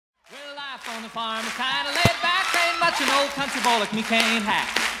On the farm is kind of laid back, ain't much an old country boy like me can't hack.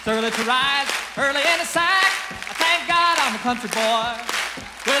 It's early to rise, early in the sack. I thank God I'm a country boy.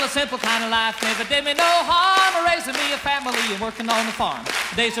 Well, a simple kind of life never did me no harm. Raising me a family and working on the farm.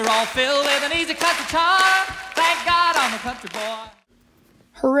 The days are all filled with an easy country charm. Thank God I'm a country boy.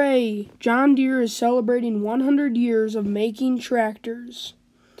 Hooray! John Deere is celebrating 100 years of making tractors.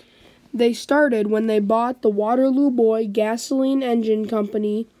 They started when they bought the Waterloo Boy Gasoline Engine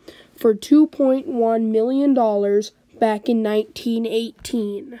Company for $2.1 million back in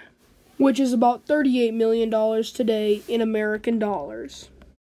 1918, which is about $38 million today in American dollars.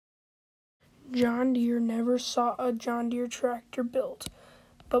 John Deere never saw a John Deere tractor built,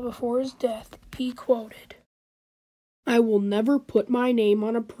 but before his death, he quoted, "I will never put my name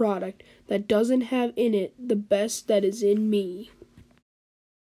on a product that doesn't have in it the best that is in me."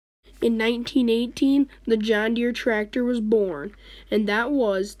 In 1918, the John Deere tractor was born, and that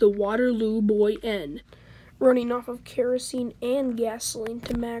was the Waterloo Boy N, running off of kerosene and gasoline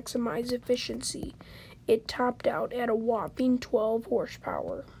to maximize efficiency. It topped out at a whopping 12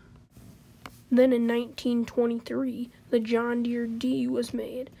 horsepower. Then in 1923, the John Deere D was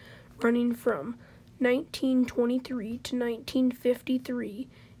made, running from 1923 to 1953.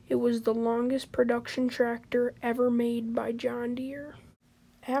 It was the longest production tractor ever made by John Deere.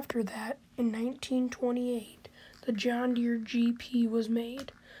 After that, in 1928, the John Deere GP was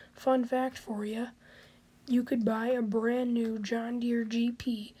made. Fun fact for you, you could buy a brand new John Deere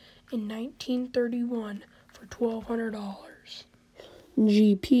GP in 1931 for $1,200.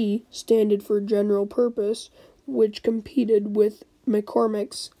 GP stood for General Purpose, which competed with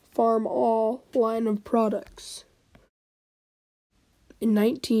McCormick's Farm All line of products. In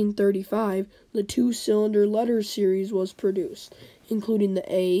 1935, the two-cylinder letter series was produced, including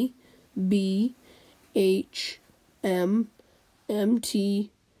the A, B, H, M,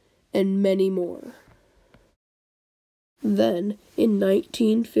 MT, and many more. Then, in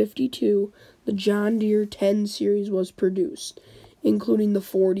 1952, the John Deere 10 series was produced, including the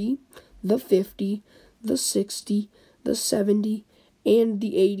 40, the 50, the 60, the 70, and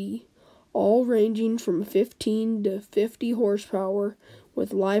the 80, all ranging from 15 to 50 horsepower.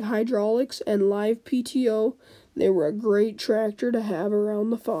 With live hydraulics and live PTO, they were a great tractor to have around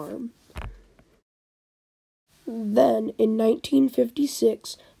the farm. Then, in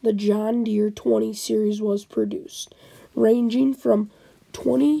 1956, the John Deere 20 series was produced, ranging from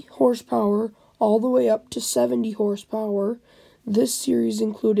 20 horsepower all the way up to 70 horsepower. This series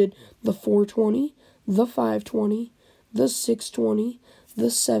included the 420, the 520, the 620,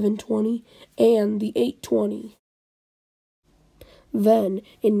 the 720, and the 820. Then,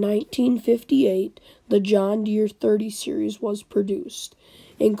 in 1958, the John Deere 30 series was produced,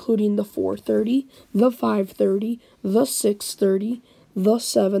 including the 430, the 530, the 630, the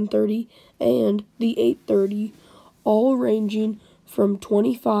 730, and the 830, all ranging from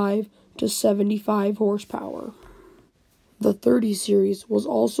 25 to 75 horsepower. The 30 series was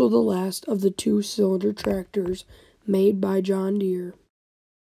also the last of the two-cylinder tractors made by John Deere.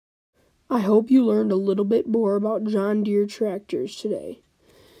 I hope you learned a little bit more about John Deere tractors today.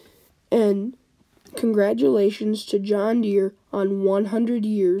 And congratulations to John Deere on 100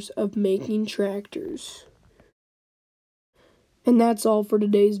 years of making tractors. And that's all for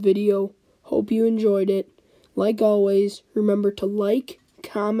today's video. Hope you enjoyed it. Like always, remember to like,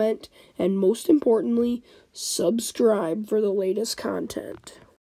 comment, and most importantly, subscribe for the latest content.